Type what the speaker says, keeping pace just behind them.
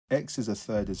x is a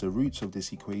third as a root of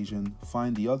this equation.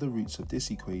 Find the other roots of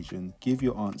this equation. Give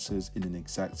your answers in an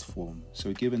exact form.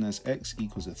 So given as x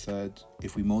equals a third,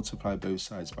 if we multiply both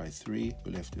sides by 3,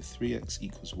 we're left with 3x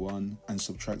equals 1, and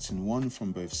subtracting 1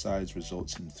 from both sides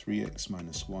results in 3x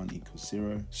minus 1 equals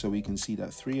 0. So we can see that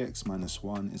 3x minus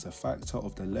 1 is a factor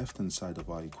of the left-hand side of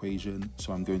our equation.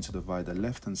 So I'm going to divide the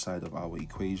left-hand side of our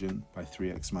equation by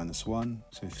 3x minus 1.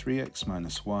 So 3x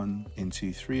minus 1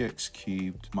 into 3x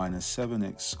cubed minus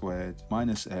 7x squared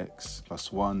minus x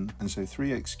plus 1. And so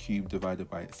 3x cubed divided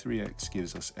by 3x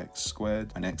gives us x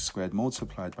squared, and x squared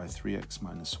multiplied by 3x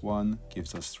minus 1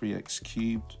 gives us 3x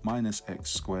cubed minus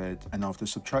x squared. And after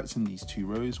subtracting these two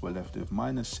rows, we're left with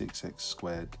minus 6x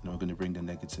squared. And we're going to bring the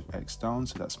negative x down,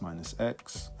 so that's minus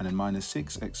x. And then minus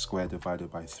 6x squared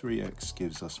divided by 3x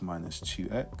gives us minus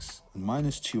 2x. And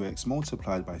minus 2x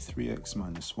multiplied by 3x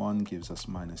minus 1 gives us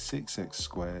minus 6x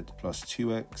squared plus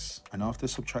 2x. And after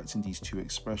subtracting these two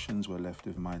expressions, we're left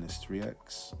with minus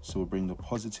 3x. So we'll bring the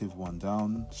positive 1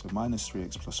 down, so minus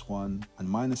 3x plus 1. And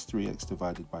minus 3x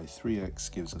divided by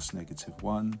 3x gives us negative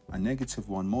 1. And negative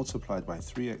 1 multiplied by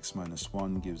 3x minus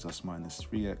 1 gives us minus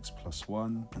 3x plus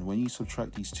 1. And when you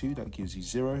subtract these two, that gives you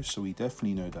 0. So we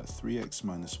definitely know that 3x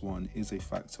minus 1 is a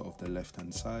factor of the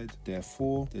left-hand side.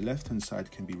 Therefore, the left-hand side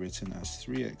can be written as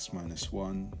 3x minus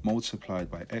 1 multiplied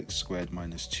by x squared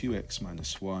minus 2x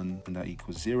minus 1, and that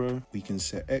equals 0. We can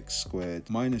set x squared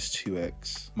minus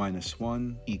 2x minus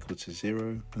 1 equal to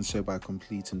 0. And so by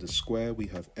completing the square, we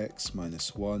have x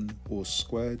minus 1 all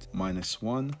squared minus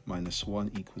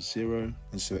 1 equals 0.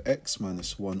 And so x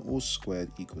minus 1 all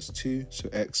squared equals 2. So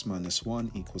x minus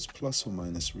 1 equals plus or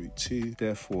minus root 2.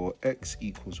 Therefore, x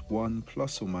equals 1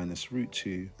 plus or minus root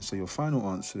 2. So your final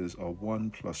answers are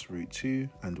 1 plus root 2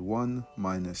 and 1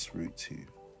 minus root 2.